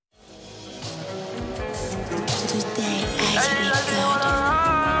today actually good.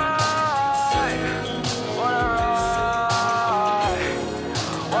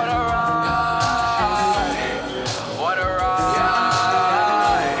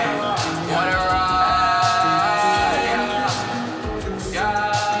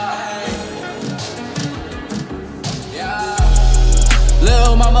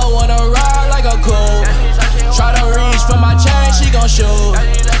 Lil' mama wanna ride like a coupe. Try to reach for my chain, she gon' shoot.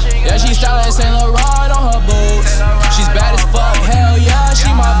 Yeah, she stylin' Saint Laurent on her boots. She's bad as fuck, hell yeah,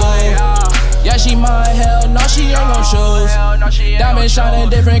 she my boo. Yeah, she mine, hell no, she ain't gon' choose. Diamond shining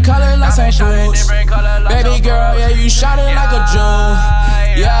different colors like St. Fruits. Baby girl, yeah, you shining like a jewel.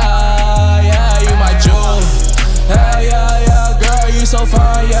 Yeah, yeah, you my jewel. Hell yeah, yeah, girl, you so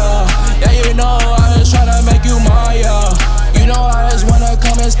fine, yeah. Yeah, you know I just tryna make you mine, yeah. You know I just wanna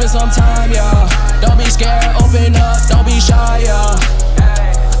come and spend some time, yeah. Don't be scared, open up, don't be shy, yeah.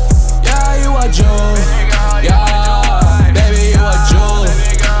 Yeah, you a jewel. Yeah, baby, you a jewel.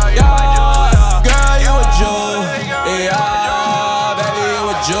 Yeah, girl, you a jewel. Yeah, baby, you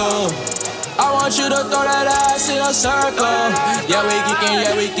a jewel. I want you to throw that ass in a circle. Yeah, we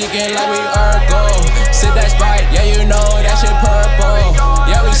kickin' like we Urkel. Sit that Sprite, yeah, you know that shit purple.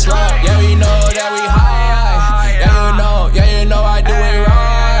 Yeah, we slump, yeah, we know that we high. Yeah, you know I do it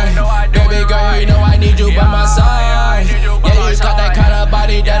right. Baby girl, you know I need you by my side. Yeah, you just got that kind of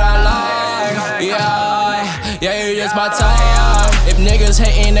body that I like. Yeah, you just my type. If niggas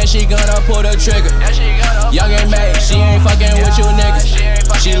hatin', then she gonna pull the trigger. Young and made, she ain't fucking with you niggas.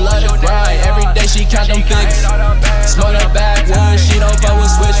 She love to grind, every day she count them figures. Smoke the backwoods, she don't fuck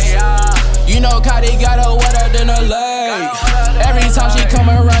with switches. You know Katti got her wetter than a lake. Every time she come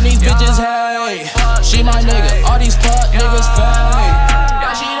around, these bitches hate. She my nigga, all these fuck niggas fake.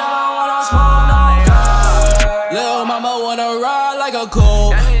 Yeah, she don't wanna smoke no more. Lil' mama wanna ride like a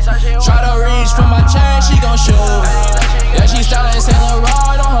coupe. Try to reach for my chain, she gon' shoot. Yeah, she stylin' Saint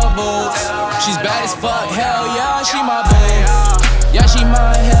Laurent on her boots. She's bad as fuck, hell yeah, she my boo. Yeah, she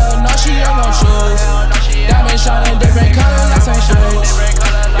mine, hell no, she ain't gon' choose. Diamond shining different colors like St. Fruits.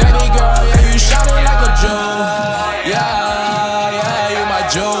 Baby girl, yeah, you shining like a jewel. Yeah, you my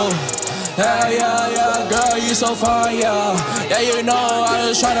jewel. Hell yeah, girl, you so fine, yeah. Yeah, you know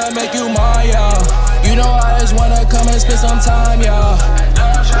I just tryna make you mine, yeah. You know I just wanna come and spend some time, yeah.